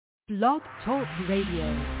Blog Talk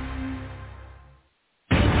Radio.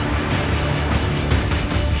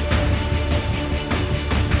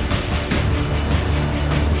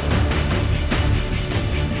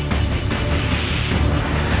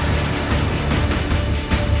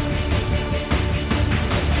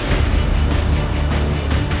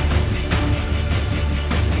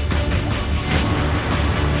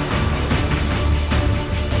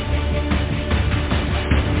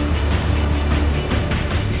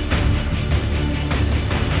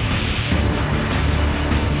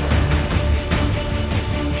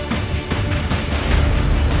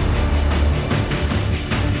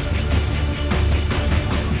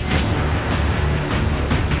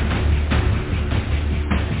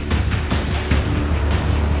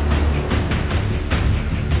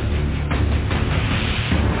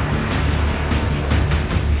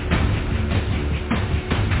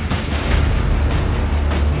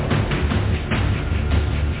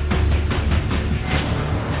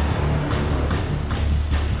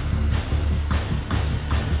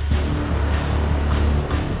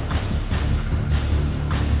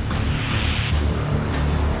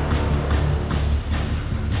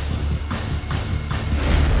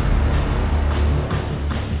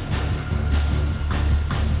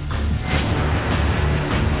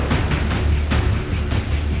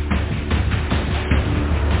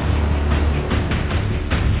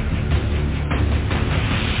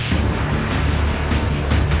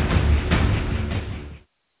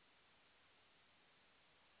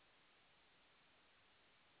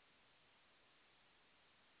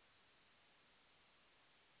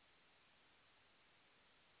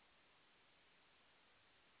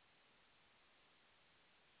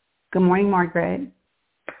 Good morning, Margaret.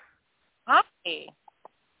 Hi.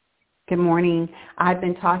 Good morning. I've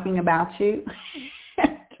been talking about you.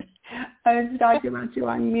 I was talking about you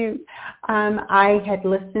on mute. I had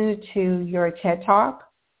listened to your TED Talk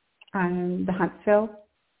on the Huntsville,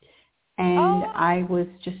 and I was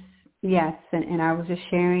just, and I was just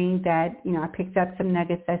sharing that, I picked up some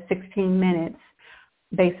nuggets at 16 minutes,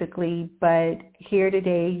 basically, but here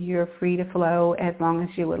today, you're free to flow as long as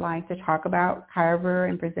you would like to talk about however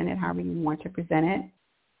and present it however you want to present it.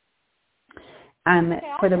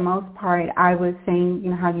 For the most part, I was saying,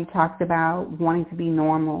 how you talked about wanting to be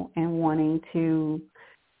normal and wanting to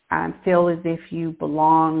feel as if you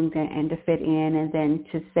belonged and to fit in, and then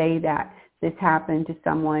to say that this happened to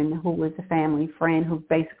someone who was a family friend who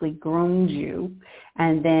basically groomed you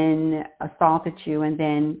and then assaulted you and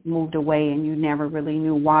then moved away, and you never really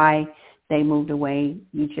knew why they moved away.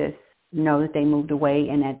 You just know that they moved away,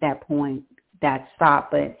 and at that point that stopped.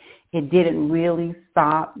 But it didn't really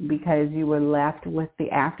stop because you were left with the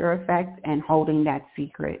after effects and holding that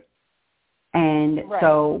secret. And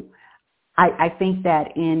so I think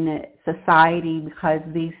that in society, because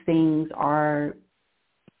these things are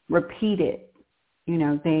repeated,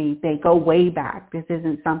 they go way back. This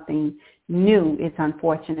isn't something new. It's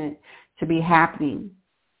unfortunate to be happening,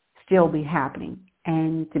 still be happening,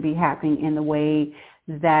 and to be happening in the way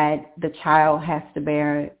that the child has to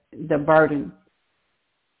bear the burden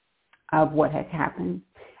of what has happened.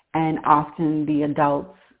 And often the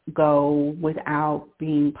adults go without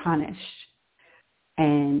being punished.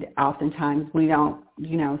 And oftentimes we don't,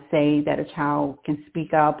 say that a child can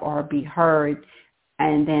speak up or be heard,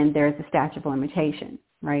 and then there's a statute of limitation,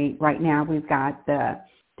 right? Right now we've got the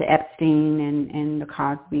Epstein and the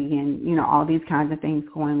Cosby and, all these kinds of things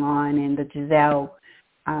going on, and the Giselle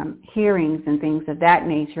hearings and things of that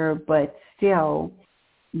nature, but still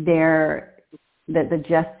the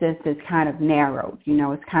justice is kind of narrowed.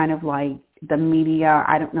 It's kind of like the media.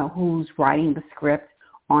 I don't know who's writing the script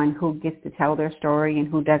on who gets to tell their story and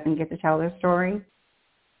who doesn't get to tell their story.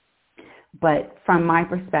 But from my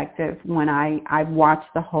perspective, when I watched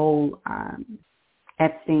the whole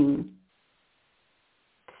Epstein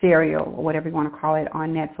serial, or whatever you want to call it,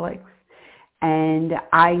 on Netflix, and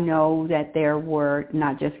I know that there were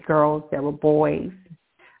not just girls, there were boys,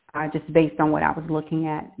 just based on what I was looking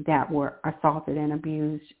at, that were assaulted and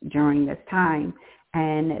abused during this time,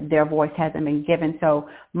 and their voice hasn't been given. So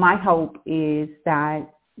my hope is that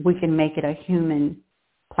we can make it a human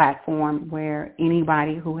platform where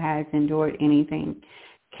anybody who has endured anything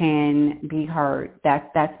can be heard.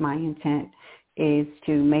 That's my intent, is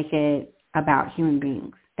to make it about human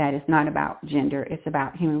beings. That it's not about gender, it's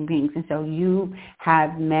about human beings. And so you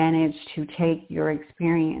have managed to take your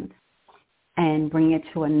experience and bring it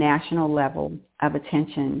to a national level of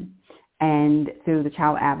attention, and through the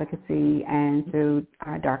child advocacy and through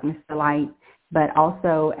Darkness to Light, but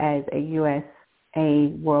also as a USA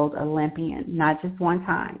World Olympian, not just one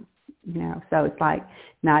time, So it's like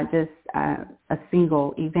not just a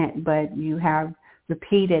single event, but you have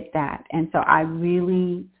repeated that. And so I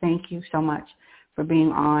really thank you so much for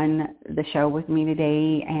being on the show with me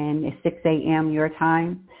today. And it's 6 a.m. your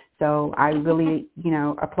time. So I really,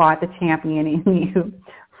 applaud the champion in you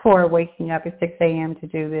for waking up at 6 a.m. to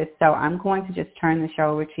do this. So I'm going to just turn the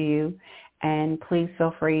show over to you. And please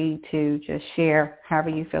feel free to just share however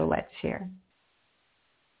you feel led to share.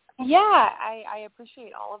 Yeah, I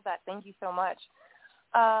appreciate all of that. Thank you so much.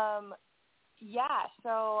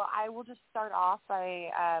 So I will just start off by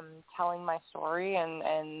telling my story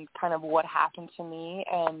and kind of what happened to me.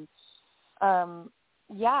 And, and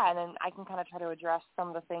then I can kind of try to address some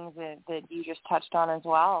of the things that you just touched on as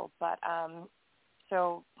well. But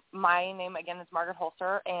so my name, again, is Margaret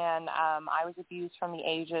Hoelzer, and I was abused from the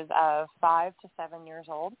ages of 5 to 7 years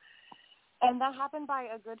old. And that happened by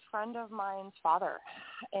a good friend of mine's father.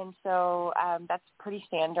 And so that's pretty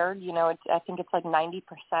standard. I think it's like 90%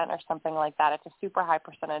 or something like that. It's a super high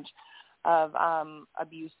percentage of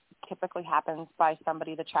abuse typically happens by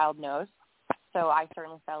somebody the child knows. So I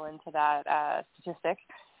certainly fell into that statistic.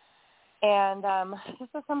 And this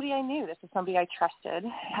was somebody I knew. This was somebody I trusted.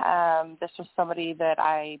 This was somebody that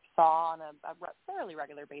I saw on a fairly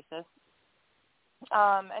regular basis.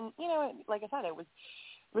 Like I said, it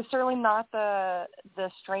was certainly not the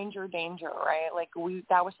stranger danger, right? Like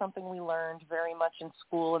that was something we learned very much in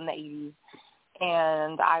school in the 80s,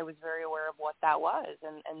 and I was very aware of what that was,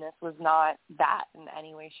 and this was not that in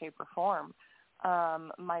any way, shape, or form.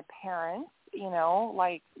 My parents,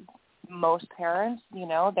 like most parents,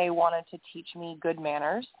 they wanted to teach me good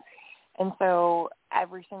manners, and so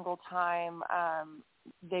every single time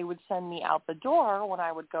they would send me out the door when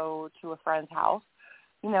I would go to a friend's house,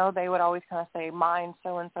 they would always kind of say, mind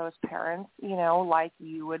so-and-so's parents, like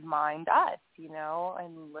you would mind us,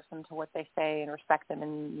 and listen to what they say and respect them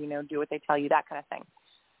and, do what they tell you, that kind of thing.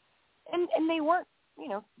 And they weren't,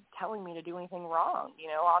 telling me to do anything wrong.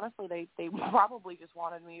 Honestly, they probably just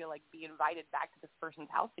wanted me to, like, be invited back to this person's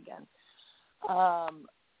house again.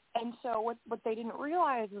 And so what they didn't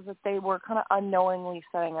realize is that they were kind of unknowingly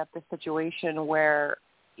setting up this situation where,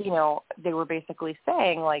 they were basically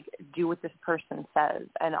saying, like, do what this person says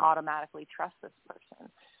and automatically trust this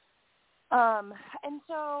person. And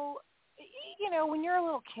so, when you're a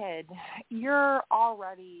little kid, you're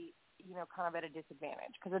already, kind of at a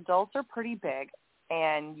disadvantage because adults are pretty big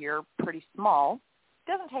and you're pretty small.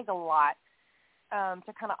 It doesn't take a lot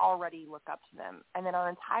to kind of already look up to them. And then our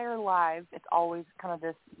entire lives, it's always kind of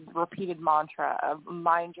this repeated mantra of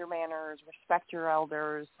mind your manners, respect your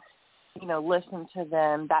elders, listen to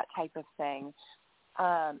them, that type of thing.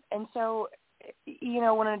 And so,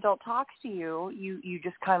 when an adult talks to you, you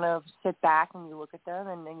just kind of sit back and you look at them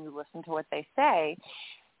and then you listen to what they say.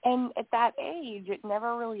 And at that age, it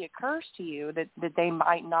never really occurs to you that they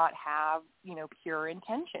might not have, pure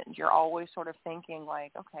intentions. You're always sort of thinking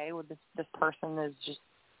like, okay, well, this person is just,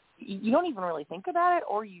 you don't even really think about it,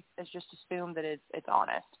 or it's just assumed that it's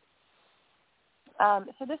honest.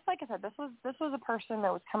 So this, like I said, this was a person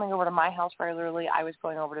that was coming over to my house regularly. I was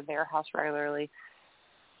going over to their house regularly.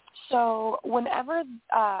 So whenever,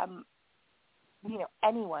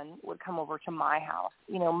 anyone would come over to my house,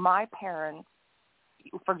 my parents,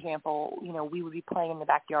 for example, we would be playing in the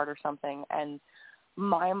backyard or something, and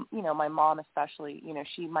my mom especially,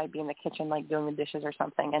 she might be in the kitchen, like, doing the dishes or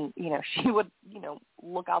something, and, she would,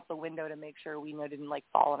 look out the window to make sure we didn't, like,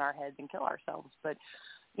 fall on our heads and kill ourselves. But,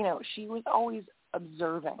 she was always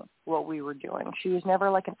observing what we were doing. She was never,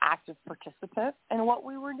 like, an active participant in what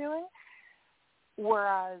we were doing.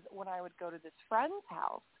 Whereas when I would go to this friend's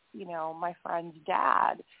house, my friend's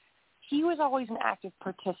dad, he was always an active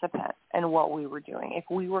participant in what we were doing. If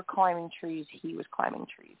we were climbing trees, he was climbing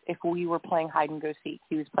trees. If we were playing hide-and-go-seek,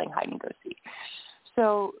 he was playing hide-and-go-seek.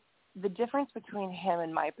 So the difference between him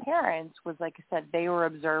and my parents was, like I said, they were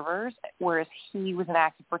observers, whereas he was an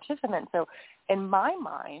active participant. So in my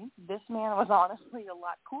mind, this man was honestly a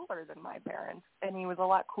lot cooler than my parents, and he was a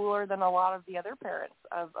lot cooler than a lot of the other parents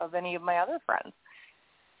of any of my other friends.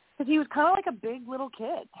 Because he was kind of like a big little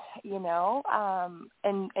kid,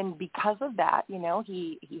 and because of that,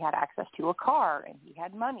 he had access to a car and he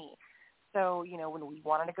had money. So, when we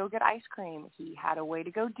wanted to go get ice cream, he had a way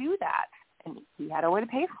to go do that, and he had a way to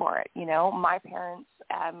pay for it. My parents,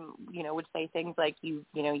 would say things like, you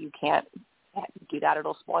can't do that,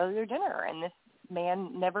 it'll spoil your dinner, and this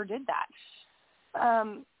man never did that.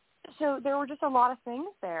 So there were just a lot of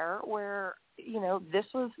things there where, this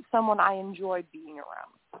was someone I enjoyed being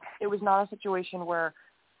around. It was not a situation where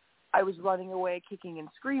I was running away, kicking and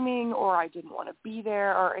screaming, or I didn't want to be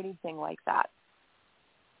there or anything like that.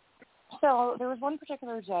 So there was one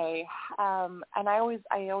particular day, and I always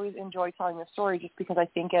enjoy telling this story just because I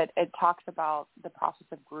think it talks about the process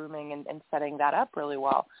of grooming and setting that up really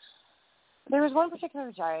well. There was one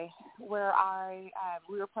particular day where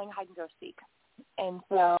we were playing hide and go seek, and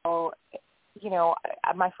so, you know,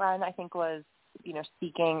 my friend I think was, you know,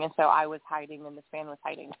 seeking, and so I was hiding, and this man was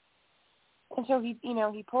hiding. And so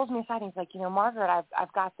he pulls me aside and he's like, you know, Margaret,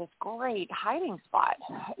 I've got this great hiding spot,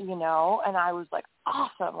 you know, and I was like,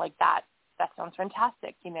 awesome, like that sounds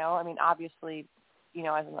fantastic, you know. I mean, obviously, you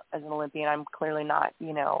know, as an Olympian, I'm clearly not,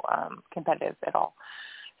 you know, competitive at all.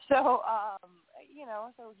 So, you know,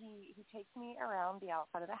 so he takes me around the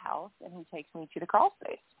outside of the house and he takes me to the crawl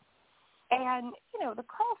space. And, you know, the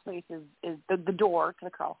crawl space is the door to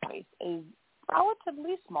the crawl space is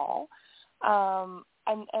relatively small.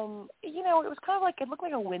 And you know, it was kind of like, it looked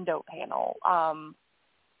like a window panel,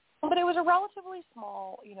 but it was a relatively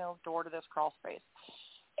small, you know, door to this crawl space.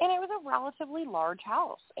 And it was a relatively large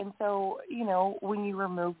house. And so, you know, when you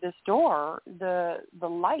remove this door, the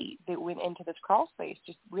light that went into this crawl space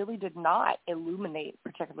just really did not illuminate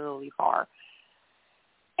particularly far.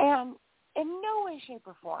 And in no way, shape,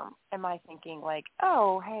 or form am I thinking like,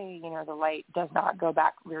 oh, hey, you know, the light does not go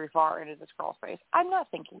back very far into this crawl space. I'm not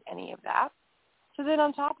thinking any of that. So then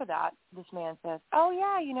on top of that, this man says, oh,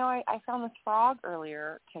 yeah, you know, I found this frog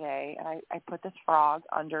earlier today, and I put this frog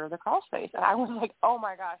under the crawl space. And I was like, oh,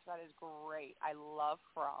 my gosh, that is great. I love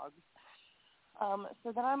frogs.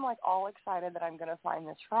 So then I'm, like, all excited that I'm going to find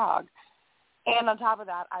this frog. And on top of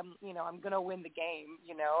that, I'm going to win the game,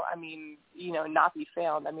 you know. I mean, you know, not be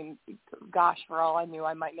found. I mean, gosh, for all I knew,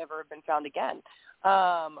 I might never have been found again.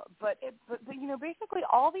 But you know, basically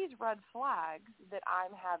all these red flags that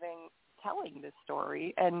I'm having telling this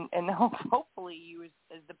story, and hopefully you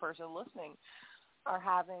as the person listening are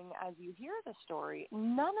having as you hear the story,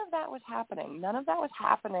 none of that was happening. None of that was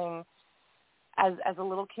happening as a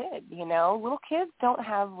little kid, you know. Little kids don't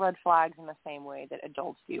have red flags in the same way that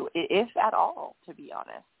adults do, if at all, to be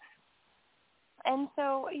honest. And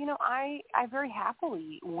so, you know, I very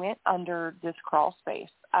happily went under this crawl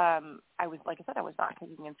space. I was, like I said, I was not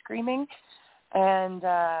kicking and screaming. And,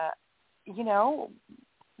 you know,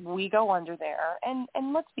 we go under there, and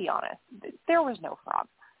let's be honest, there was no frog,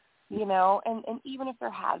 you know, and even if there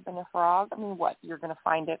had been a frog, I mean, what, you're going to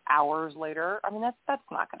find it hours later? I mean, that's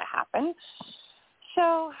not going to happen.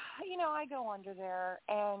 So, you know, I go under there,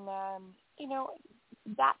 and, you know,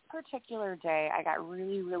 that particular day I got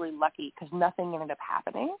really, really lucky because nothing ended up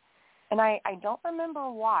happening, and I don't remember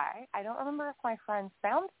why. I don't remember if my friend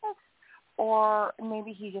found us, or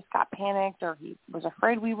maybe he just got panicked, or he was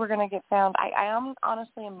afraid we were going to get found. I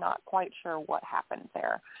honestly am not quite sure what happened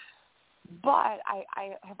there. But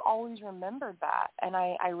I have always remembered that, and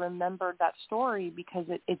I remembered that story because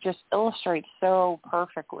it just illustrates so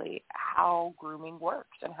perfectly how grooming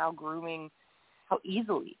works and how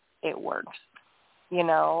easily it works, you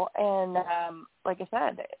know. And like I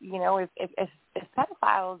said, you know, if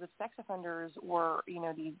pedophiles, if sex offenders were, you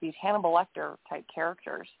know, these Hannibal Lecter type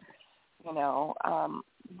characters, you know,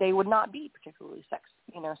 they would not be particularly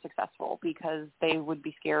successful because they would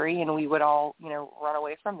be scary and we would all, you know, run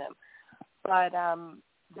away from them. But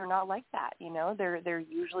they're not like that, you know. They're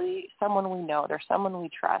usually someone we know. They're someone we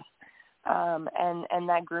trust. And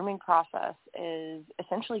that grooming process is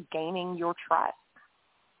essentially gaining your trust.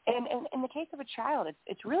 And in the case of a child,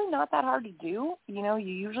 it's really not that hard to do. You know,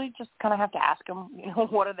 you usually just kind of have to ask them, you know,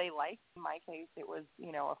 what are they like? In my case, it was,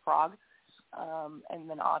 you know, a frog. And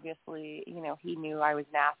then obviously, you know, he knew I was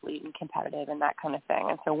an athlete and competitive and that kind of thing.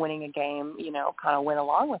 And so winning a game, you know, kind of went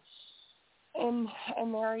along with it.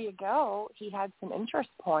 And there you go. He had some interest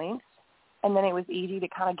points, and then it was easy to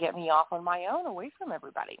kind of get me off on my own away from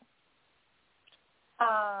everybody.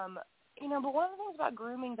 You know, but one of the things about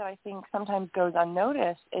grooming that I think sometimes goes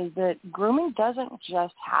unnoticed is that grooming doesn't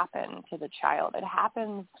just happen to the child. It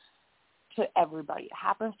happens to everybody. It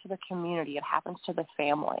happens to the community. It happens to the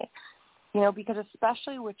family. You know, because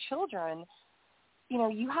especially with children, you know,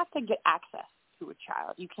 you have to get access to a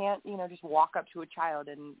child. You can't, you know, just walk up to a child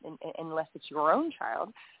and unless it's your own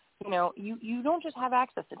child. You know, you don't just have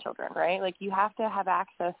access to children, right? Like you have to have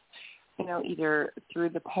access, you know, either through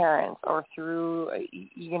the parents or through,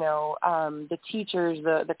 you know, the teachers,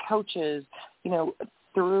 the coaches, you know,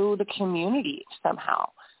 through the community somehow.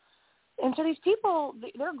 And so these people,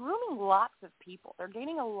 they're grooming lots of people. They're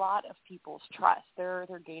gaining a lot of people's trust. They're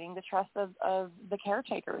gaining the trust of the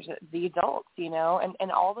caretakers, the adults, you know,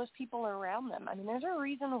 and all those people around them. I mean, there's a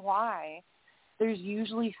reason why there's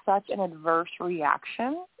usually such an adverse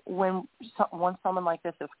reaction when someone like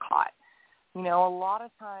this is caught. You know, a lot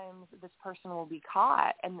of times this person will be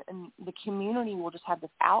caught, and the community will just have this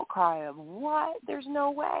outcry of, what? There's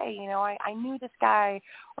no way. You know, I knew this guy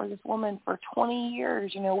or this woman for 20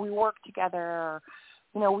 years. You know, we worked together. Or,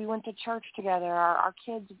 you know, we went to church together. Our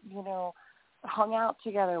kids, you know, hung out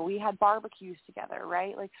together. We had barbecues together,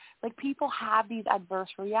 right? Like people have these adverse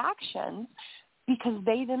reactions because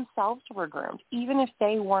they themselves were groomed. Even if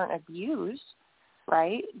they weren't abused,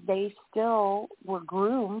 right, they still were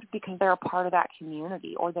groomed because they're a part of that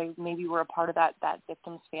community, or they maybe were a part of that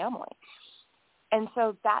victim's family. And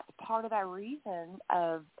so that's part of that reason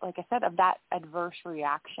of, like I said, of that adverse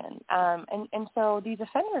reaction. And so these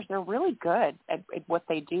offenders, they're really good at what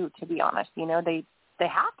they do, to be honest. You know, they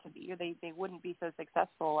have to be, or they wouldn't be so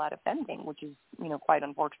successful at offending, which is, you know, quite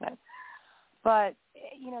unfortunate. But,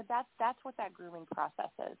 you know, that's what that grooming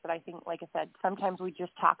process is. But I think, like I said, sometimes we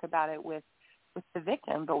just talk about it with the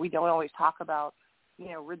victim, but we don't always talk about, you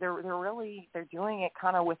know, they're doing it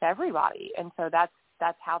kind of with everybody. And so that's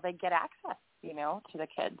how they get access, you know, to the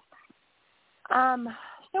kids.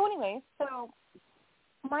 So anyways,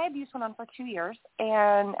 my abuse went on for 2 years,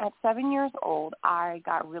 and at 7 years old, I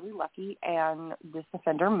got really lucky, and this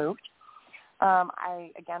offender moved.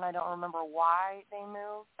 I don't remember why they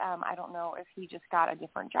moved. I don't know if he just got a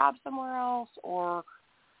different job somewhere else or,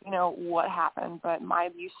 you know, what happened, but my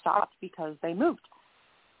abuse stopped because they moved.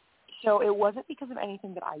 So it wasn't because of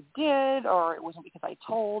anything that I did, or it wasn't because I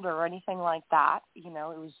told or anything like that. You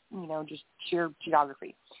know, it was, you know, just sheer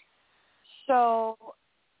geography. So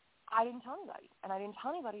I didn't tell anybody, and I didn't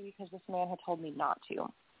tell anybody because this man had told me not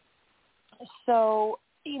to. So,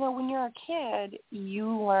 you know, when you're a kid,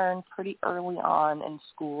 you learn pretty early on in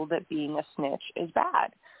school that being a snitch is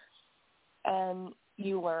bad. And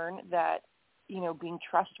you learn that, you know, being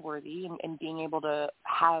trustworthy and being able to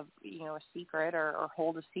have, you know, a secret or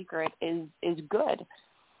hold a secret is good.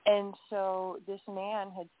 And so this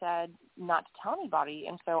man had said not to tell anybody.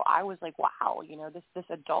 And so I was like, wow, you know, this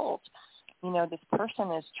adult, you know, this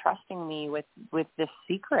person is trusting me with this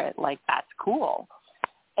secret. Like, that's cool.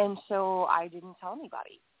 And so I didn't tell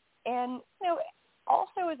anybody. And, you know,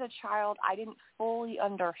 also as a child, I didn't fully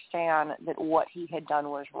understand that what he had done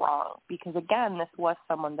was wrong because, again, this was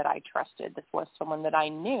someone that I trusted. This was someone that I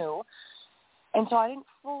knew. And so I didn't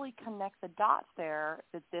fully connect the dots there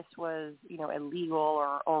that this was, you know,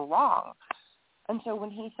 illegal or wrong. And so when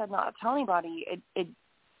he said not to tell anybody, it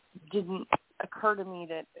didn't occur to me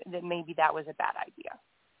that maybe that was a bad idea.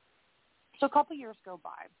 So a couple years go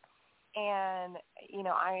by. And, you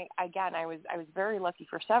know, I was very lucky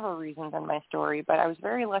for several reasons in my story, but I was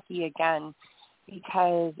very lucky again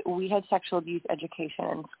because we had sexual abuse education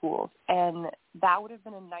in schools. And that would have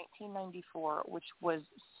been in 1994, which was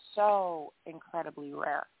so incredibly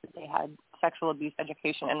rare that they had sexual abuse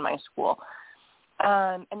education in my school.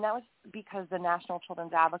 And that was because the National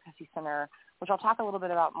Children's Advocacy Center, which I'll talk a little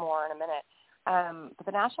bit about more in a minute, but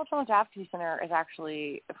the National Children's Advocacy Center is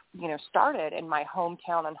actually, you know, started in my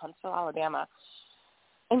hometown in Huntsville, Alabama.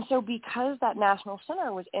 And so because that national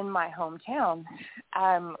center was in my hometown,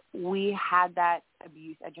 we had that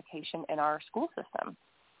abuse education in our school system.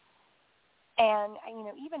 And, you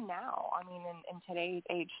know, even now, I mean, in today's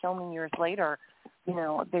age, so many years later, you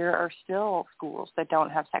know, there are still schools that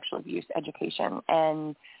don't have sexual abuse education.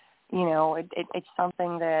 And, you know, it's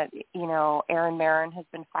something that, you know, Erin Marin has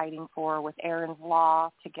been fighting for with Erin's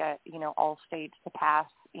Law to get, you know, all states to pass,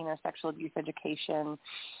 you know, sexual abuse education.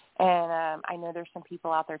 And I know there's some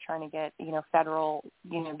people out there trying to get, you know, federal,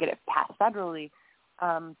 you know, get it passed federally.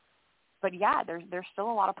 But, yeah, there's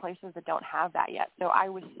still a lot of places that don't have that yet. So I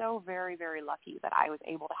was so very, very lucky that I was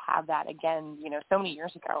able to have that again, you know, so many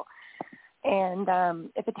years ago. And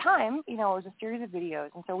at the time, you know, it was a series of videos.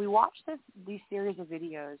 And so we watched these series of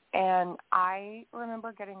videos, and I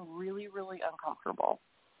remember getting really, really uncomfortable.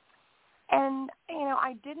 And, you know,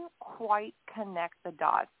 I didn't quite connect the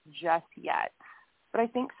dots just yet. But I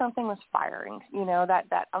think something was firing, you know, that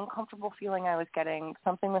uncomfortable feeling I was getting,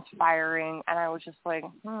 something was firing, and I was just like,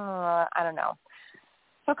 I don't know.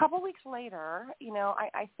 So a couple weeks later, you know,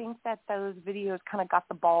 I think that those videos kind of got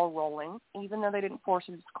the ball rolling, even though they didn't force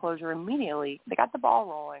a disclosure immediately. They got the ball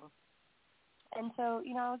rolling. And so,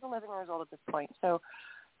 you know, I was 11 years old at this point. So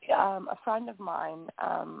a friend of mine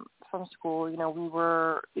from school, you know, we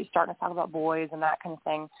were starting to talk about boys and that kind of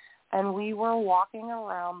thing. And we were walking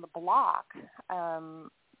around the block,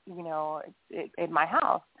 you know, in my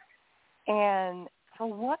house. And for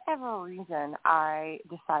whatever reason, I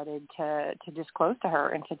decided to disclose to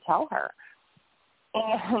her and to tell her.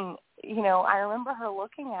 And, you know, I remember her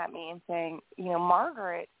looking at me and saying, you know,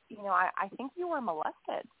 Margaret, you know, I think you were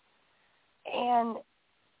molested. And,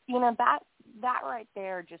 you know, that right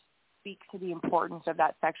there just speak to the importance of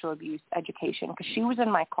that sexual abuse education, because she was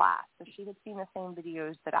in my class, so she had seen the same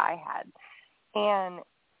videos that I had. And,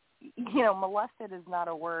 you know, molested is not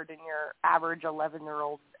a word in your average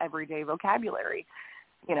 11-year-old's everyday vocabulary.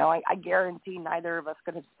 You know, I guarantee neither of us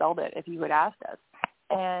could have spelled it if you had asked us.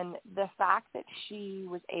 And the fact that she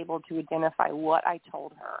was able to identify what I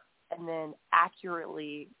told her and then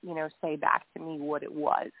accurately, you know, say back to me what it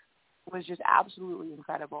was just absolutely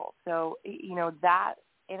incredible. So, you know, that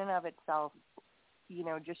in and of itself, you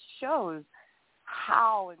know, just shows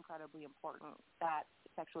how incredibly important that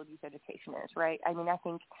sexual abuse education is, right? I mean, I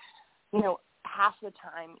think, you know, half the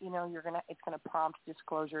time, you know, it's going to prompt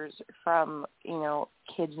disclosures from, you know,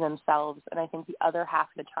 kids themselves. And I think the other half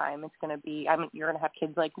of the time it's going to be, you're going to have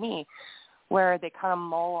kids like me where they kind of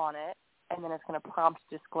mull on it, and then it's going to prompt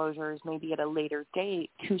disclosures maybe at a later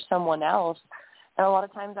date to someone else. And a lot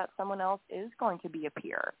of times that someone else is going to be a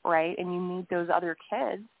peer, right? And you need those other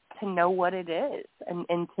kids to know what it is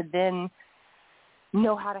and to then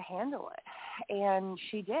know how to handle it. And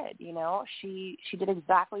she did, you know, she did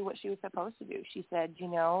exactly what she was supposed to do. She said, you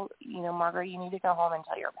know, Margaret, you need to go home and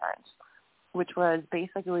tell your parents, which was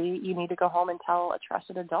basically you need to go home and tell a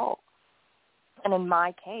trusted adult. And in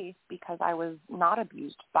my case, because I was not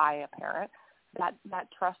abused by a parent, that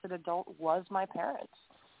trusted adult was my parents.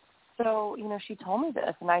 So, you know, she told me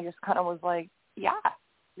this, and I just kind of was like, yeah,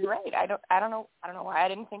 you're right. I don't know why I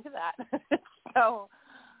didn't think of that. So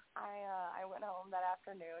I went home that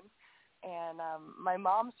afternoon, and my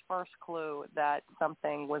mom's first clue that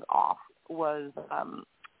something was off was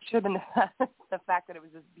should have been the fact that it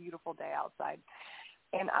was this beautiful day outside.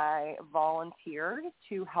 And I volunteered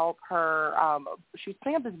to help her. She was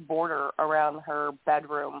putting up this border around her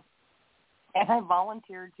bedroom, and I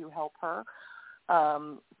volunteered to help her.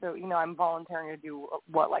 So, you know, I'm volunteering to do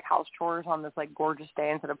house chores on this gorgeous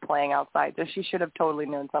day instead of playing outside. So she should have totally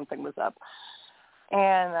known something was up.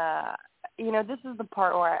 And, you know, this is the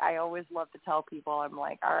part where I always love to tell people, I'm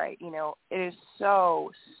like, all right, you know, it is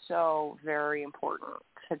so, so very important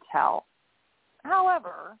to tell.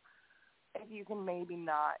 However, if you can maybe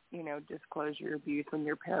not, you know, disclose your abuse when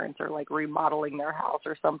your parents are remodeling their house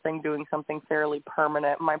or something, doing something fairly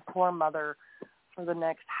permanent. My poor mother, for the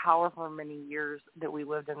next however many years that we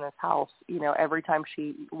lived in this house, you know, every time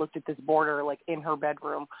she looked at this border, in her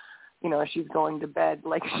bedroom, you know, as she's going to bed,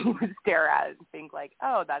 she would stare at it and think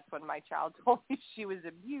oh, that's when my child told me she was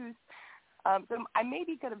abused. So I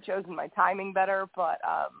maybe could have chosen my timing better, but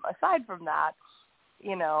aside from that,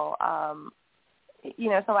 so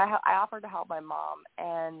I offered to help my mom,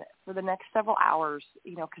 and for the next several hours,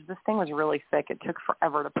 you know, because this thing was really thick, it took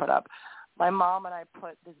forever to put up. My mom and I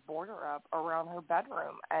put this border up around her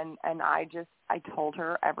bedroom, and I told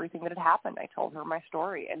her everything that had happened. I told her my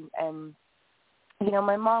story, and you know,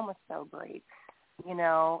 my mom was so great. You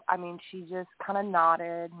know, I mean, she just kind of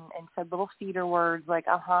nodded and said little feeder words like,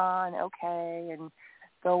 uh-huh, and okay, and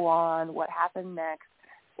go on, what happened next.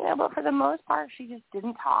 You know, but for the most part, she just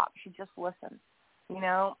didn't talk. She just listened. You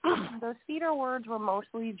know, those feeder words were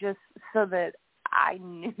mostly just so that I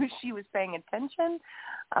knew she was paying attention,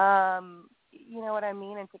 you know what I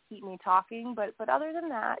mean, and to keep me talking. But other than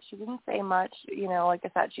that, she didn't say much. You know, like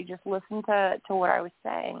I said, she just listened to what I was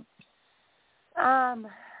saying.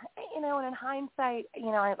 You know, and in hindsight,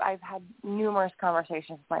 you know, I've had numerous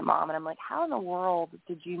conversations with my mom, and I'm like, how in the world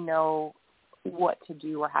did you know what to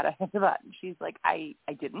do or how to handle that? And she's like, I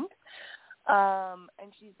didn't.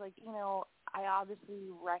 And she's like, you know, I obviously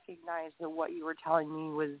recognized that what you were telling me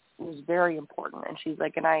was very important. And she's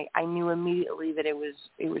like, and I knew immediately that it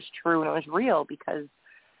was true and it was real because,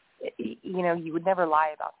 you know, you would never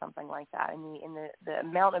lie about something like that. And the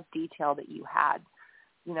amount of detail that you had,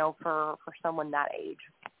 you know, for someone that age.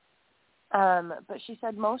 But she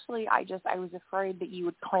said mostly I was afraid that you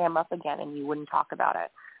would clam up again and you wouldn't talk about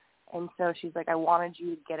it. And so she's like, I wanted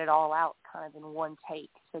you to get it all out kind of in one take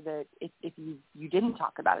so that if you didn't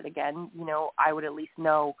talk about it again, you know, I would at least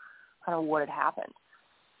know kind of what had happened.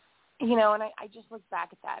 You know, and I just look back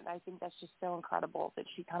at that, and I think that's just so incredible that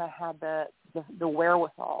she kind of had the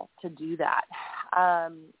wherewithal to do that.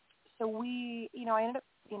 So I ended up,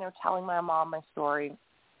 you know, telling my mom my story.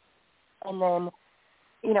 And then,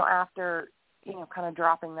 you know, after, you know, kind of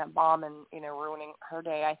dropping that bomb and, you know, ruining her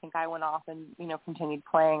day, I think I went off and, you know, continued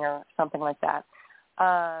playing or something like that.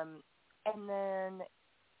 And then,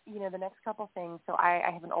 you know, the next couple things, so I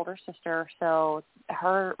have an older sister, so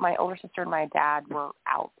my older sister and my dad were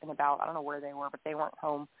out and about. I don't know where they were, but they weren't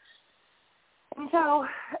home. And so,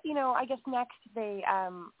 you know, I guess next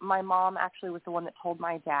my mom actually was the one that told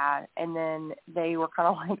my dad, and then they were kind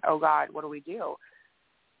of like, oh, God, what do we do?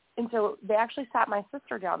 And so they actually sat my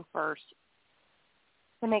sister down first.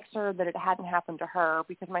 to make sure that it hadn't happened to her,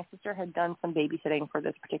 because my sister had done some babysitting for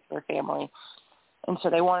this particular family. And so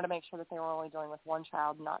they wanted to make sure that they were only dealing with one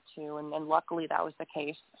child, not two. And luckily that was the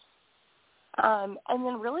case. And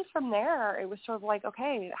then really from there, it was sort of like,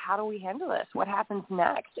 okay, how do we handle this? What happens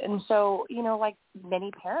next? And so, like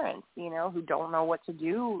many parents, who don't know what to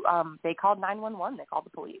do, they called 911. They called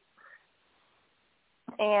the police.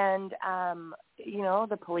 And,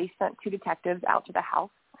 the police sent 2 detectives out to the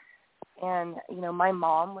house. And, my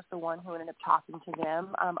mom was the one who ended up talking to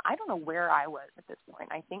them. I don't know where I was at this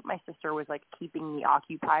point. I think my sister was, keeping me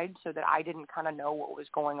occupied so that I didn't kind of know what was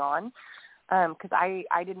going on, because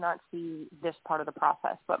I did not see this part of the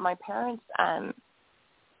process. But my parents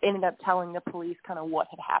ended up telling the police kind of what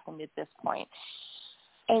had happened at this point.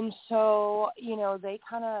 And so, they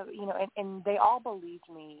kind of, and they all believed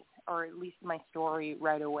me, or at least my story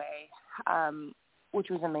right away, which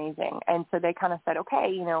was amazing. And so they kind of said,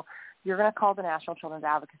 okay, you're going to call the National Children's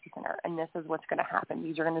Advocacy Center, and this is what's going to happen.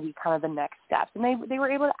 These are going to be kind of the next steps. And they were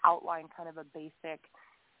able to outline kind of a basic,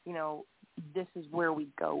 this is where we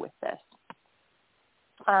go with this.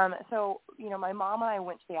 So, my mom and I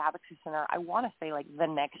went to the Advocacy Center, I want to say the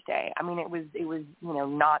next day. I mean, it was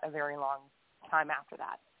not a very long time after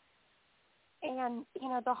that. And,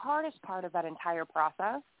 the hardest part of that entire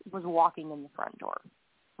process was walking in the front door.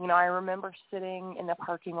 I remember sitting in the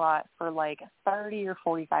parking lot for 30 or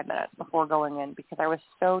 45 minutes before going in, because I was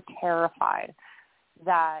so terrified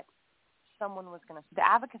that someone was going to – the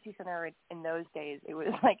Advocacy Center in those days, it was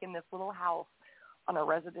in this little house on a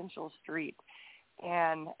residential street.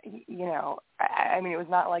 And, I mean, it was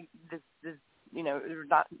not like this it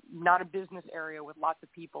was not a business area with lots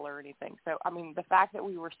of people or anything. So, I mean, the fact that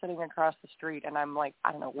we were sitting across the street and I'm I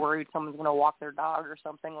don't know, worried someone's going to walk their dog or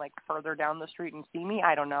something further down the street and see me,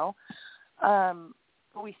 I don't know.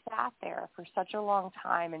 But we sat there for such a long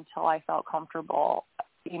time until I felt comfortable,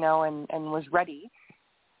 and was ready,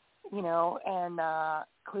 and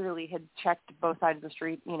clearly had checked both sides of the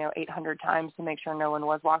street, 800 times to make sure no one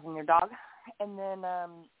was walking their dog. And then,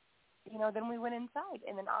 then we went inside.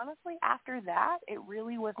 And then honestly, after that, it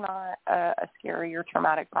really was not a scary or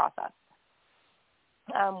traumatic process.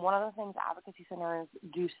 One of the things advocacy centers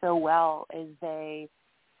do so well is they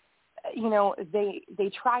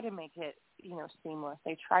try to make it, seamless.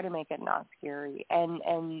 They try to make it not scary.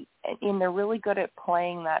 And they're really good at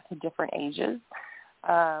playing that to different ages.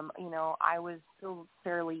 I was still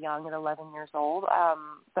fairly young at 11 years old,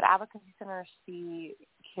 but advocacy centers see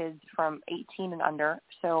kids from 18 and under,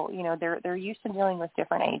 so they're used to dealing with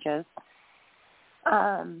different ages.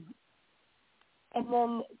 And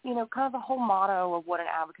then kind of the whole motto of what an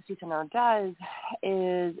advocacy center does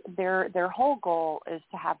is their whole goal is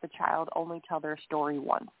to have the child only tell their story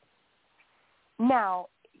once. Now,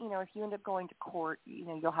 if you end up going to court,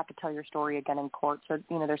 you'll have to tell your story again in court. So,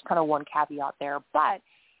 there's kind of one caveat there. But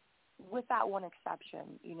with that one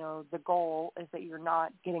exception, the goal is that you're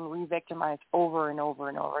not getting re-victimized over and over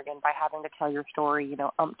and over again by having to tell your story,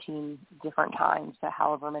 umpteen different times to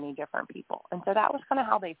however many different people. And so that was kind of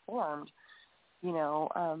how they formed.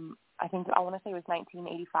 I think I want to say it was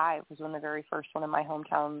 1985 was when the very first one in my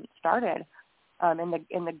hometown started. And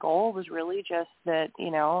the goal was really just that,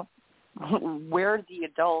 we're the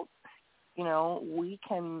adults, we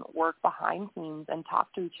can work behind scenes and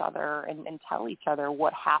talk to each other and tell each other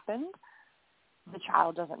what happened. The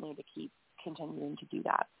child doesn't need to keep continuing to do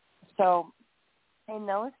that. So in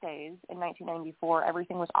those days, in 1994,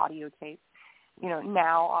 everything was audio taped.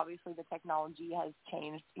 Now obviously the technology has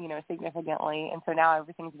changed, significantly, and so now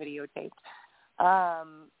everything's videotaped.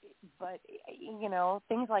 But,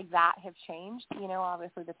 things like that have changed,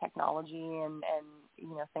 obviously the technology and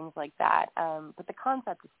things like that. But the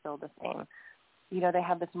concept is still the same. They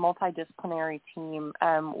have this multidisciplinary team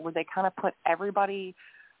where they kind of put everybody,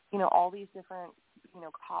 all these different,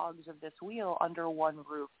 cogs of this wheel under one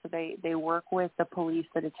roof. So they work with the police,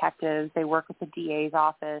 the detectives, they work with the DA's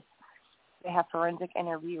office. They have forensic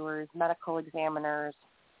interviewers, medical examiners,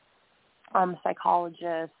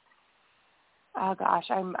 psychologists. Oh gosh,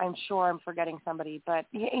 I'm sure I'm forgetting somebody, but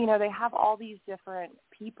they have all these different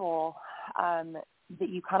people that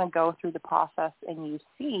you kind of go through the process and you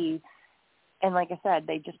see. And like I said,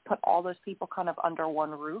 they just put all those people kind of under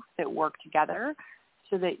one roof that work together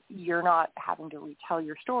so that you're not having to retell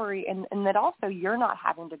your story and that also you're not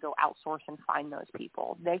having to go outsource and find those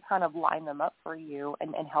people. They kind of line them up for you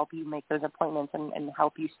and help you make those appointments and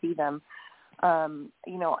help you see them.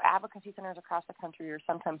 Advocacy centers across the country are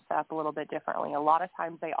sometimes set up a little bit differently. A lot of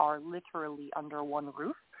times they are literally under one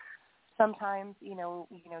roof. Sometimes, you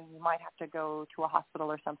might have to go to a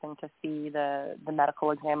hospital or something to see the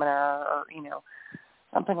medical examiner or,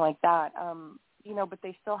 something like that. but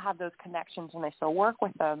they still have those connections and they still work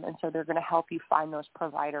with them. And so they're going to help you find those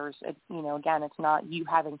providers. Again, it's not you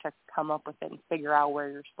having to come up with it and figure out where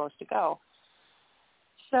you're supposed to go.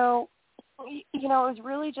 So, it was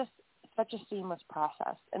really just such a seamless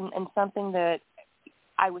process and something that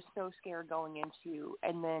I was so scared going into.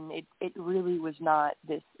 And then it really was not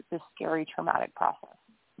this scary, traumatic process.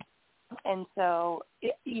 And so,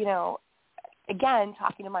 again,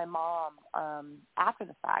 talking to my mom after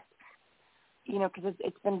the fact, because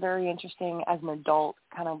it's been very interesting as an adult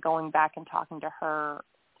kind of going back and talking to her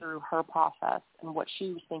through her process and what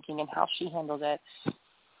she was thinking and how she handled it,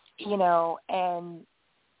 and,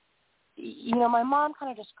 my mom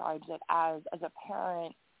kind of describes it as a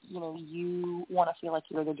parent, you want to feel like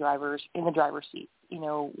you're in the driver's seat,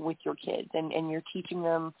 with your kids and you're teaching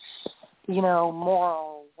them,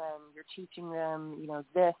 morals and you're teaching them,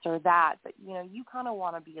 this or that, but, you kind of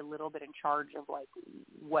want to be a little bit in charge of like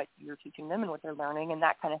what you're teaching them and what they're learning and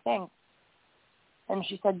that kind of thing. And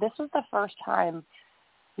she said this was the first time,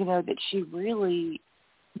 that she really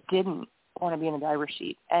didn't want to be in the driver's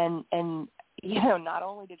seat. And not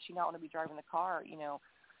only did she not want to be driving the car,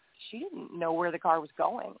 she didn't know where the car was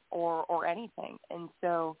going or anything. And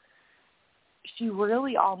so she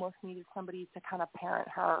really almost needed somebody to kind of parent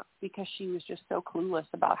her because she was just so clueless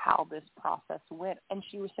about how this process went. And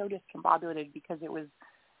she was so discombobulated because it was,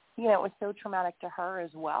 it was so traumatic to her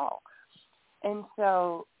as well. And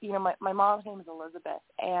so, my mom's name is Elizabeth,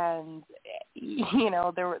 and,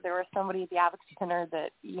 there was somebody at the Advocacy Center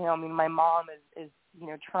that, my mom is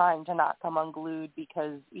trying to not come unglued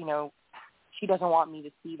because, she doesn't want me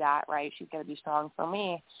to see that, right? She's going to be strong for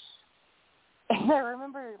me. And I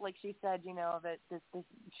remember, like she said, that this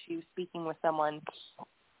she was speaking with someone,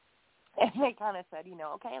 and they kind of said,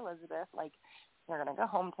 okay, Elizabeth, like, you're going to go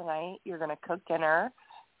home tonight, you're going to cook dinner,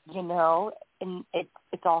 and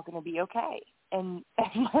it's all going to be okay. And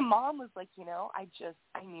my mom was like,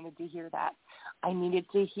 I needed to hear that. I needed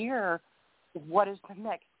to hear what is the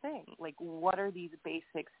next thing? Like, what are these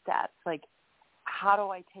basic steps? Like, how do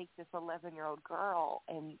I take this 11-year-old girl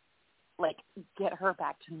and, like, get her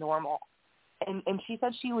back to normal? And she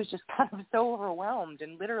said she was just kind of so overwhelmed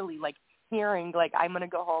and literally, like, hearing, like, I'm going to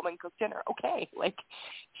go home and cook dinner. Okay. Like,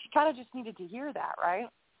 she kind of just needed to hear that, right?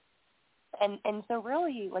 And so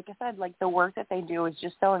really, like I said, like, the work that they do is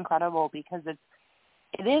just so incredible because it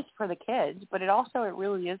is for the kids, but it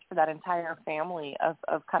really is for that entire family of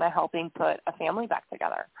kind of helping put a family back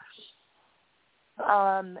together.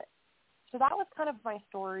 So that was kind of my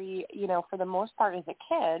story, for the most part as a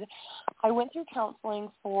kid. I went through counseling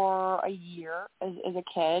for a year as a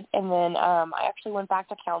kid, and then I actually went back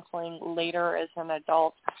to counseling later as an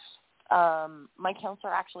adult. My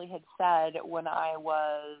counselor actually had said when I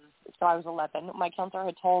was 11, my counselor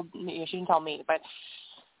had told me, she didn't tell me, but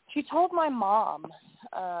she told my mom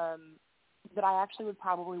that I actually would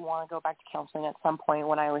probably want to go back to counseling at some point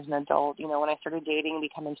when I was an adult, when I started dating and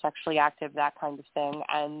becoming sexually active, that kind of thing.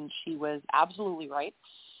 And she was absolutely right.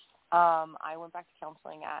 I went back to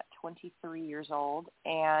counseling at 23 years old.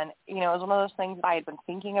 And, it was one of those things that I had been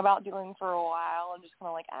thinking about doing for a while and just kind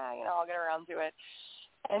of like, I'll get around to it.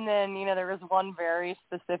 And then, there was one very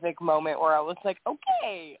specific moment where I was like,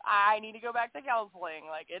 okay, I need to go back to counseling.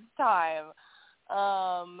 Like, it's time.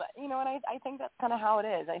 And I think that's kind of how it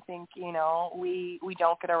is. I think, we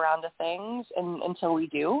don't get around to things until we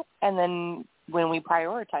do. And then when we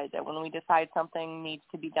prioritize it, when we decide something needs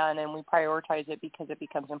to be done and we prioritize it because it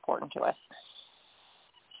becomes important to us.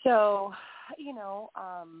 So,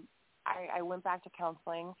 I went back to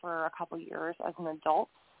counseling for a couple of years as an adult.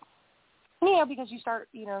 Because you start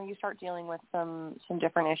dealing with some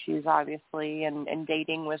different issues, obviously, and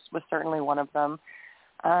dating was certainly one of them.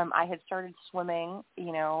 I had started swimming,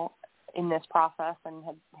 in this process and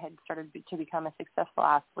had started to become a successful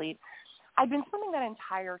athlete. I'd been swimming that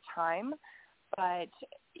entire time, but,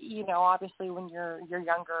 obviously when you're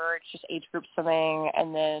younger, it's just age group swimming.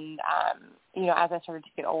 And then, as I started to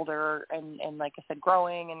get older and like I said,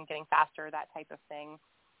 growing and getting faster, that type of thing,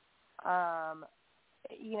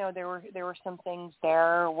 there were some things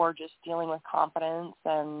there were just dealing with confidence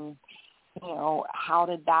and, how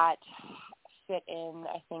did that fit in,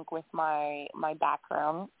 I think, with my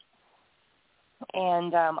background.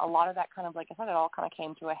 And a lot of that kind of, like I said, it all kind of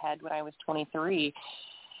came to a head when I was 23.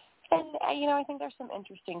 And, I think there's some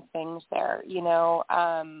interesting things there.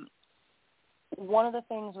 One of the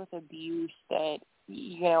things with abuse that,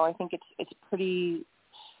 I think it's pretty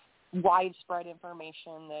widespread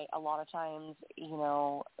information that a lot of times,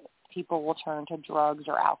 people will turn to drugs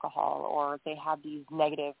or alcohol, or they have these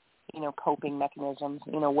negative, coping mechanisms,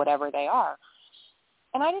 whatever they are.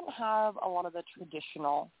 And I didn't have a lot of the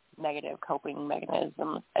traditional, negative coping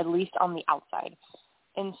mechanisms, at least on the outside.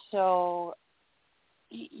 And so,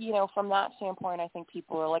 from that standpoint, I think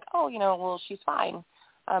people are like, oh, well, she's fine.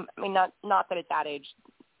 I mean, not that at that age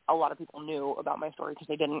a lot of people knew about my story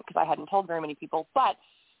because I hadn't told very many people, but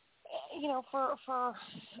for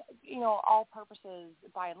all purposes,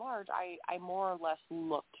 by and large, I more or less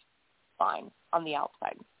looked fine on the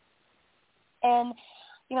outside. And,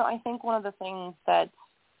 I think one of the things that's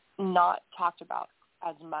not talked about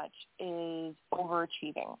as much is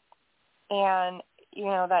overachieving. And,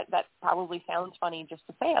 that probably sounds funny just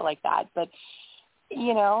to say it like that, but,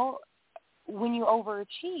 when you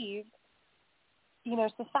overachieve,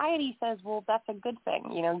 society says, well, that's a good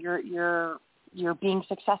thing. You're being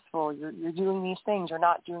successful. You're doing these things. You're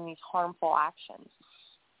not doing these harmful actions.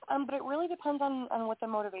 But it really depends on what the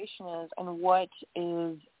motivation is and what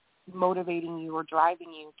is motivating you or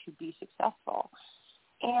driving you to be successful.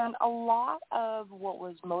 And a lot of what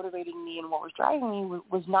was motivating me and what was driving me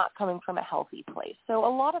was not coming from a healthy place. So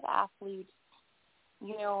a lot of athletes,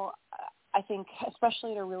 I think,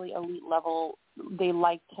 especially at a really elite level, they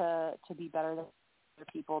like to be better than other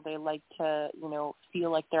people. They like to,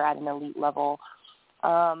 feel like they're at an elite level.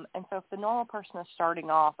 And so if the normal person is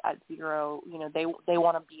starting off at 0, they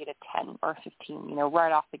want to be at a 10 or 15,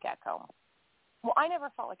 right off the get-go. Well, I never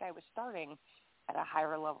felt like I was starting at a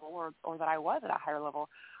higher level or that I was at a higher level.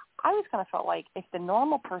 I always kind of felt like if the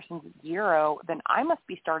normal person's at 0, then I must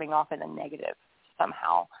be starting off at a negative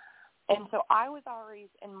somehow. And so I was always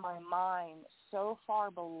in my mind so far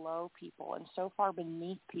below people and so far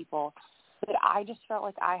beneath people that I just felt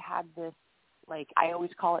like I had this, like I always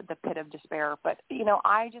call it the pit of despair, but,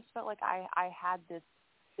 I just felt like I had this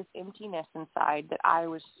emptiness inside that I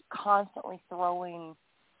was constantly throwing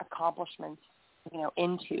accomplishments,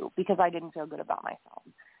 into because I didn't feel good about myself.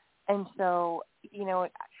 And so,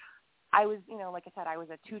 I was, like I said, I was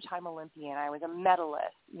a 2-time Olympian. I was a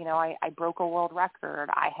medalist. I broke a world record.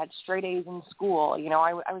 I had straight A's in school.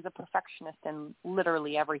 I was a perfectionist in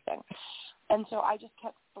literally everything. And so I just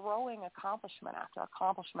kept throwing accomplishment after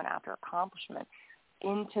accomplishment after accomplishment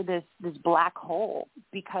into this black hole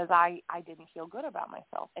because I didn't feel good about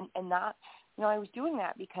myself. And that, I was doing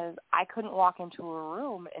that because I couldn't walk into a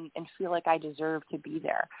room and feel like I deserved to be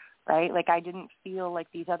there, right? Like I didn't feel like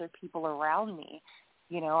these other people around me,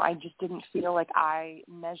 I just didn't feel like I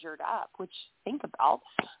measured up, which think about.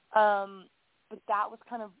 But that was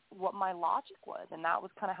kind of what my logic was, and that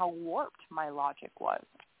was kind of how warped my logic was.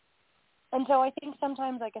 And so I think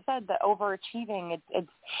sometimes, like I said, the overachieving,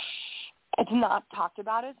 it's not talked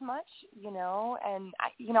about as much, and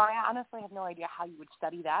I honestly have no idea how you would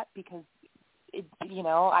study that because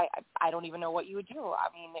I don't even know what you would do. I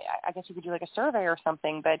mean, I guess you could do like a survey or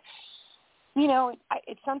something, but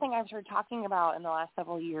it's something I've started talking about in the last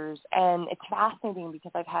several years, and it's fascinating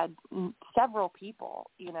because I've had several people,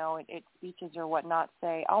 at speeches or whatnot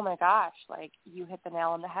say, oh my gosh, like you hit the nail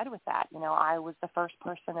on the head with that. I was the first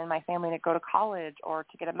person in my family to go to college or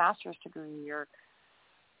to get a master's degree or,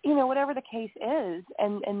 whatever the case is,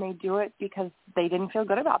 and they do it because they didn't feel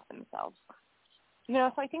good about themselves.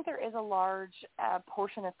 So I think there is a large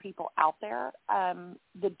portion of people out there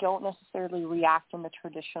that don't necessarily react in the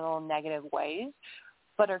traditional negative ways,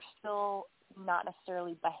 but are still not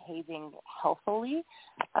necessarily behaving healthily,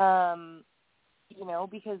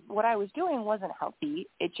 because what I was doing wasn't healthy.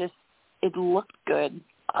 It looked good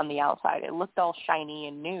on the outside. It looked all shiny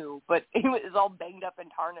and new, but it was all banged up and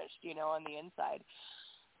tarnished, on the inside.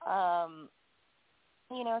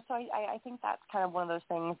 So I think that's kind of one of those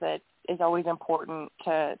things that is always important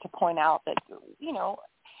to point out that,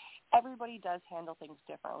 everybody does handle things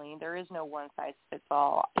differently. There is no one size fits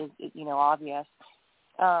all, is obvious.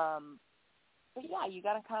 But yeah, you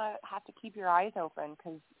got to kind of have to keep your eyes open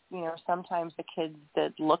because, sometimes the kids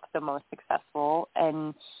that look the most successful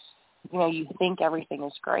and, you think everything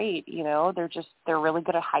is great, they're really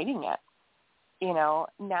good at hiding it.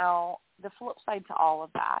 Now the flip side to all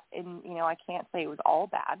of that, and, I can't say it was all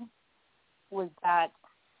bad, was that,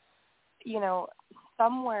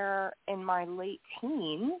 somewhere in my late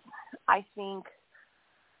teens, I think,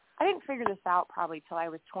 I didn't figure this out probably till I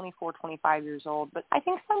was 24, 25 years old, but I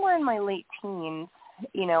think somewhere in my late teens,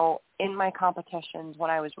 in my competitions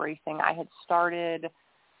when I was racing, I had started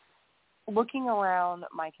looking around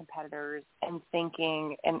my competitors and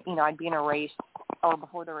thinking, and, I'd be in a race or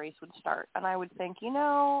before the race would start, and I would think,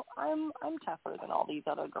 I'm tougher than all these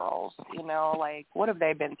other girls, like, what have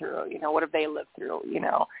they been through? What have they lived through?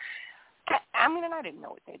 I mean, and I didn't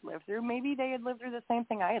know what they'd lived through. Maybe they had lived through the same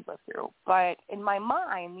thing I had lived through. But in my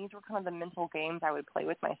mind, these were kind of the mental games I would play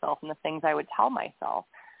with myself and the things I would tell myself.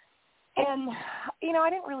 And, I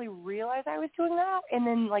didn't really realize I was doing that. And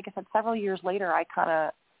then, like I said, several years later, I kind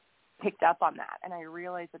of picked up on that, and I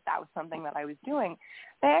realized that was something that I was doing.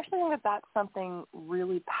 And I actually think that that's something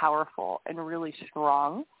really powerful and really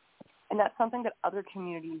strong, and that's something that other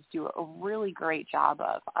communities do a really great job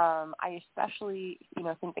of. I especially,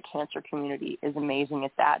 think the cancer community is amazing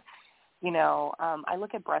at that. I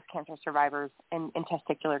look at breast cancer survivors and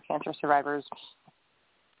testicular cancer survivors,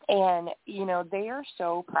 and, they are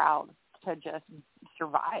so proud to just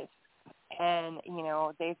survive. And,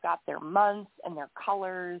 they've got their months and their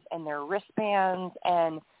colors and their wristbands.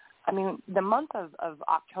 And, I mean, the month of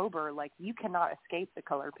October, like, you cannot escape the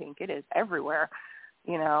color pink. It is everywhere,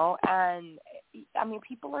 And, I mean,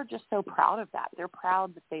 people are just so proud of that. They're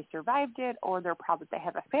proud that they survived it, or they're proud that they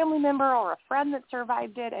have a family member or a friend that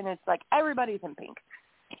survived it. And it's like everybody's in pink,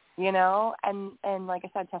 And like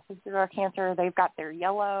I said, testicular cancer, they've got their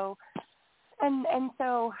yellow. And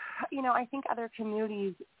so, I think other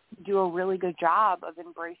communities do a really good job of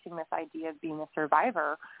embracing this idea of being a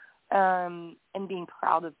survivor, and being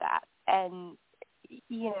proud of that. And,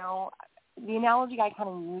 the analogy I kind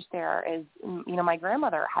of use there is, my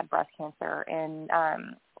grandmother had breast cancer in,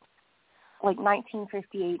 like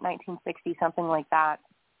 1958, 1960, something like that.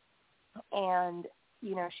 And,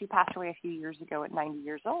 she passed away a few years ago at 90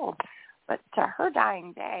 years old. But to her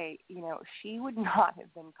dying day, she would not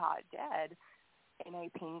have been caught dead in a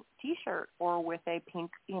pink T-shirt or with a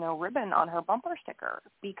pink, ribbon on her bumper sticker,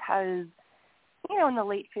 because, in the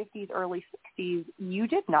late 50s, early 60s, you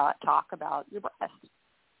did not talk about your breast,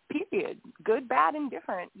 period. Good, bad, and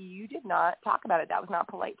different. You did not talk about it. That was not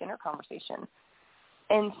polite dinner conversation.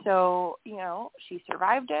 And so, she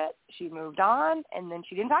survived it, she moved on, and then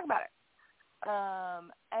she didn't talk about it.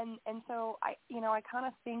 And so I kind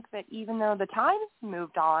of think that even though the times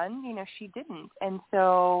moved on, she didn't. And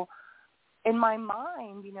so in my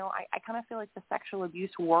mind, I kind of feel like the sexual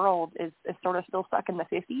abuse world is sort of still stuck in the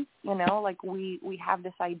 50s, like we have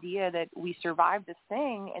this idea that we survived this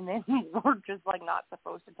thing, and then we're just like not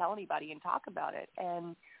supposed to tell anybody and talk about it.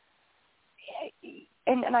 And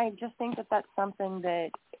I just think that that's something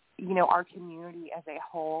that, our community as a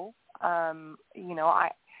whole,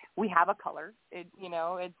 we have a color,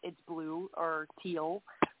 it's blue or teal,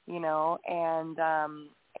 and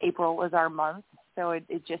April is our month. So it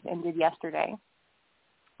just ended yesterday.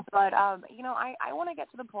 But, I want to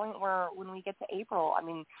get to the point where when we get to April, I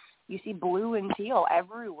mean, you see blue and teal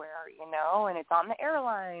everywhere, and it's on the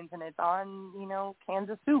airlines, and it's on, cans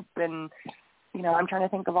of soup. And, I'm trying to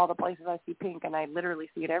think of all the places I see pink, and I literally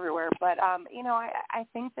see it everywhere. But, I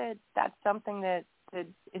think that that's something that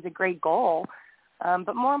is a great goal.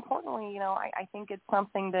 But more importantly, I think it's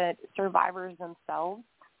something that survivors themselves,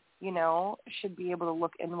 should be able to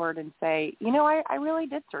look inward and say, I really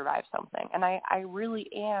did survive something, and I really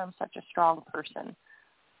am such a strong person.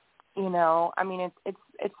 I mean,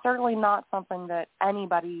 it's certainly not something that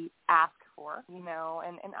anybody asked for, and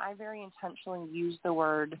I very intentionally use the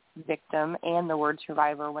word victim and the word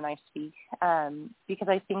survivor when I speak, because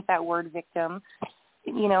I think that word victim,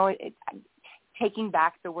 taking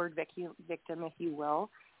back the word victim, if you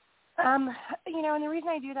will, and the reason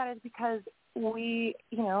I do that is because we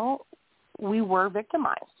were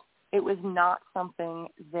victimized. It was not something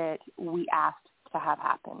that we asked to have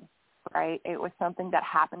happen, right? It was something that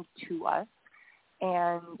happened to us.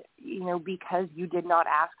 And, because you did not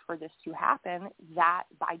ask for this to happen, that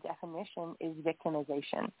by definition is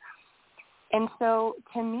victimization. And so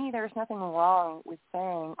to me, there's nothing wrong with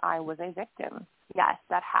saying I was a victim. Yes,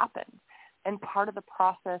 that happened. And part of the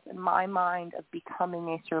process in my mind of becoming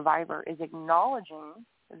a survivor is acknowledging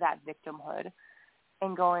that victimhood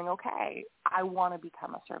and going, okay, I want to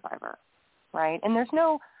become a survivor, right? And there's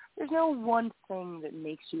no one thing that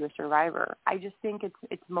makes you a survivor. I just think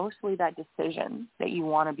it's mostly that decision that you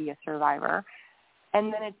want to be a survivor.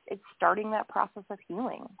 And then it's starting that process of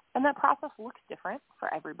healing. And that process looks different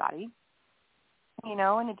for everybody,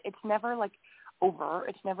 and it's never like over.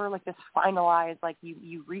 It's never like this finalized, like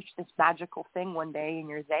you reach this magical thing one day and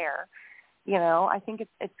you're there. I think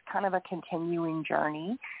it's kind of a continuing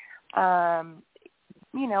journey, and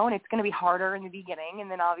it's going to be harder in the beginning, and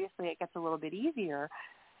then obviously it gets a little bit easier,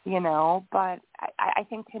 but I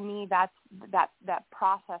think to me that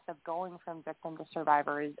process of going from victim to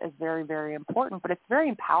survivor is very, very important, but it's very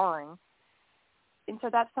empowering. And so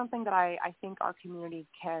that's something that I think our community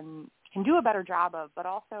can do a better job of. But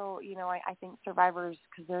also, I think survivors,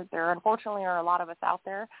 because there unfortunately are a lot of us out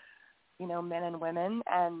there, men and women,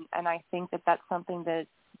 and I think that that's something that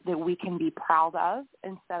we can be proud of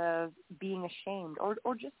instead of being ashamed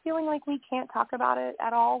or just feeling like we can't talk about it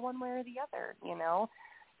at all one way or the other.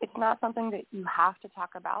 it's not something that you have to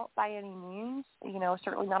talk about by any means,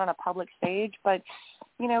 certainly not on a public stage, but,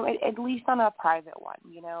 at least on a private one,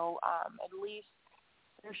 at least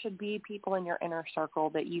there should be people in your inner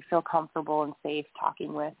circle that you feel comfortable and safe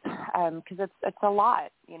talking with, because it's a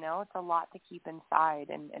lot, it's a lot to keep inside,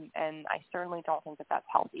 and I certainly don't think that that's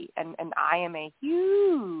healthy. And I am a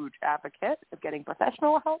huge advocate of getting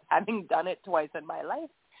professional help, having done it twice in my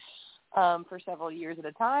life for several years at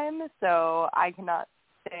a time, so I cannot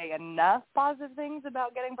say enough positive things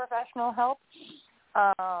about getting professional help.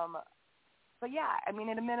 But yeah, I mean,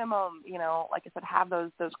 at a minimum, like I said, have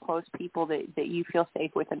those close people that you feel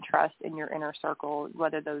safe with and trust in your inner circle,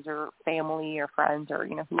 whether those are family or friends or,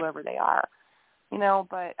 whoever they are,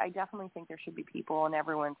 but I definitely think there should be people in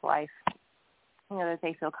everyone's life, that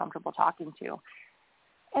they feel comfortable talking to.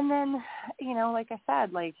 And then, like I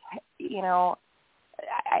said,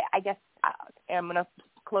 I guess I'm going to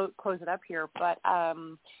close it up here, but,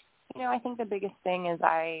 I think the biggest thing is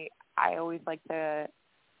I always like to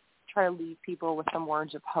try to leave people with some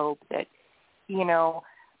words of hope that,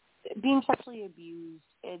 being sexually abused,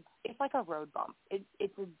 it's like a road bump.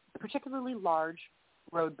 It's a particularly large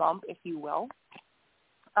road bump, if you will,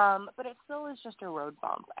 but it still is just a road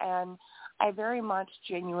bump. And I very much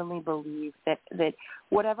genuinely believe that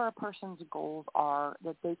whatever a person's goals are,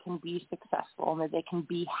 that they can be successful and that they can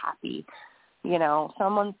be happy.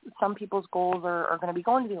 Some people's goals are going to be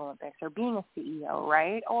going to the Olympics or being a CEO,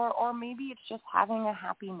 right? Or maybe it's just having a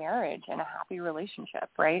happy marriage and a happy relationship,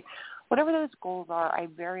 right? Whatever those goals are, I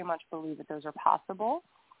very much believe that those are possible.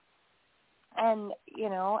 And,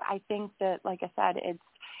 I think that, like I said, it's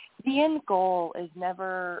the end goal is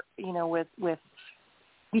never, with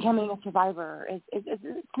becoming a survivor.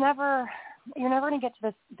 It's never, you're never going to get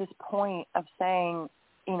to this point of saying,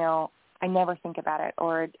 I never think about it,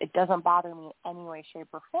 or it doesn't bother me in any way, shape,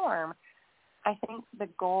 or form. I think the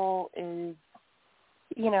goal is,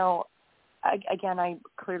 again, I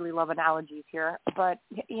clearly love analogies here, but,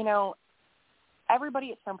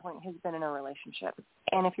 everybody at some point has been in a relationship.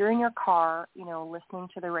 And if you're in your car, listening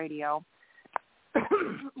to the radio,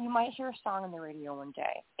 you might hear a song on the radio one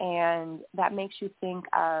day, and that makes you think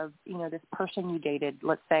of, this person you dated,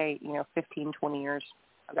 let's say, 15, 20 years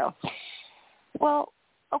ago. Well,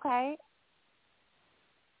 okay,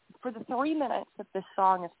 for the 3 minutes that this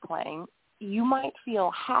song is playing, you might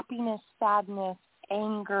feel happiness, sadness,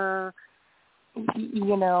 anger,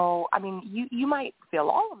 you might feel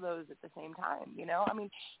all of those at the same time,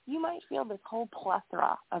 you might feel this whole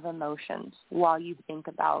plethora of emotions while you think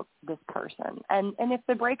about this person. And if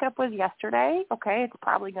the breakup was yesterday, okay, it's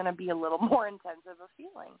probably going to be a little more intensive a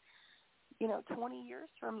feeling. 20 years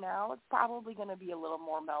from now, it's probably going to be a little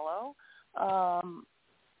more mellow.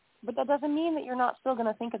 But that doesn't mean that you're not still going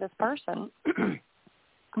to think of this person.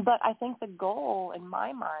 But I think the goal in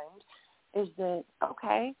my mind is that,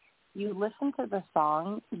 okay, you listen to the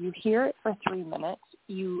song, you hear it for 3 minutes,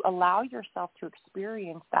 you allow yourself to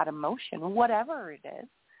experience that emotion, whatever it is,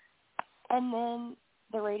 and then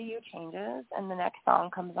the radio changes and the next song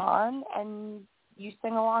comes on and you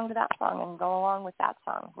sing along to that song and go along with that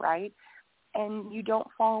song, right? And you don't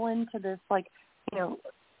fall into this,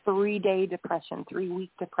 3-day depression, 3-week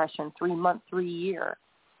depression, 3-month, 3-year,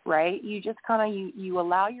 right? You just you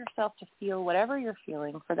allow yourself to feel whatever you're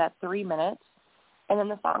feeling for that 3 minutes, and then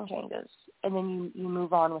the song changes, and then you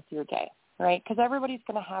move on with your day, right? Because everybody's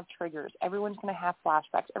going to have triggers. Everyone's going to have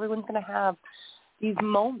flashbacks. Everyone's going to have these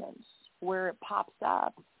moments where it pops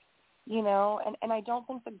up, and I don't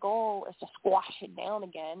think the goal is to squash it down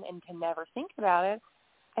again and to never think about it.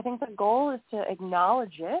 I think the goal is to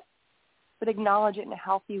acknowledge it, but acknowledge it in a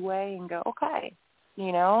healthy way and go, okay,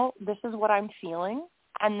 this is what I'm feeling,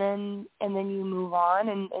 and then you move on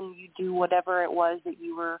and you do whatever it was that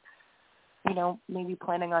you were, maybe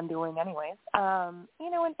planning on doing anyways. And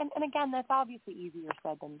again, that's obviously easier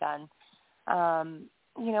said than done.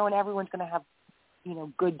 And everyone's going to have,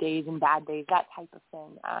 good days and bad days, that type of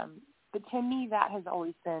thing. But to me, that has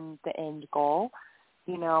always been the end goal.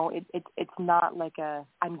 It's not like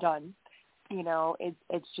I'm done.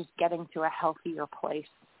 It's just getting to a healthier place,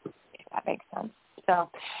 if that makes sense. So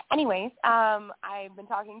anyways, I've been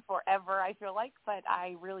talking forever, I feel like, but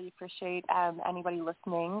I really appreciate anybody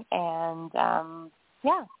listening. And,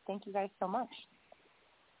 thank you guys so much.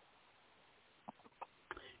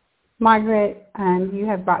 Margaret, you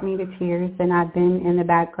have brought me to tears, and I've been in the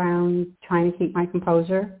background trying to keep my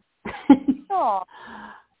composure. Oh.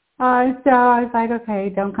 So I was like, okay,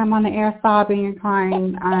 don't come on the air sobbing and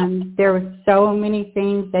crying. There were so many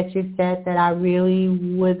things that you said that I really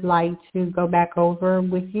would like to go back over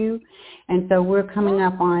with you. And so we're coming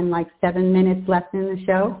up on 7 minutes left in the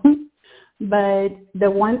show. But the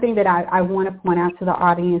one thing that I want to point out to the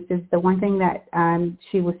audience is the one thing that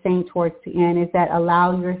she was saying towards the end is that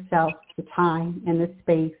allow yourself the time and the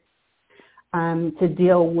space to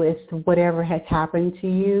deal with whatever has happened to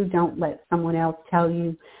you. Don't let someone else tell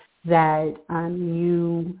you that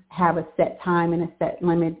you have a set time and a set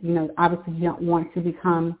limit. You know, obviously you don't want to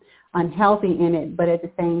become unhealthy in it, but at the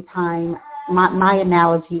same time, my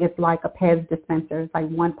analogy is like a Pez dispenser. It's like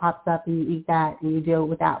one pops up and you eat that and you deal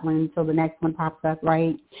with that one until the next one pops up,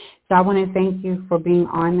 right? So I want to thank you for being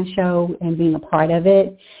on the show and being a part of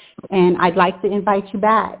it. And I'd like to invite you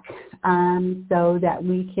back so that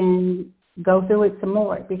we can go through it some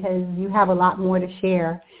more, because you have a lot more to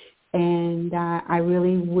share. And I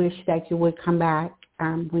really wish that you would come back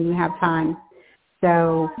when you have time.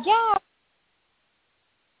 So yeah,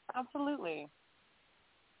 absolutely.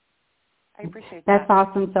 I appreciate that. That's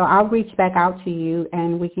awesome. So I'll reach back out to you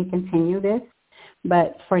and we can continue this.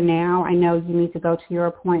 But for now, I know you need to go to your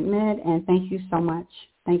appointment. And thank you so much.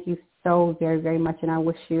 Thank you so very, very much. And I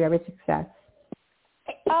wish you every success.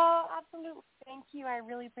 Oh, absolutely. Thank you. I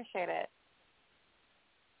really appreciate it.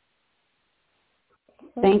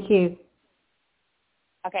 Thank you.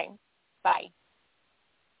 Okay. Bye.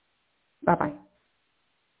 Bye-bye.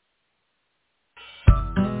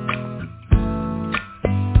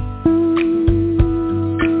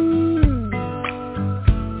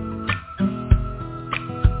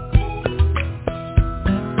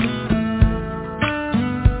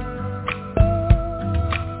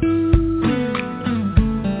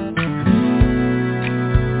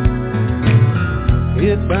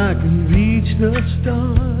 If I can reach the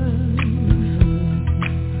stars,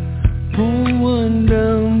 pull one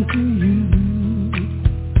down to you,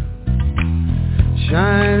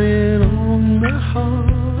 shining on my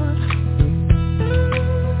heart.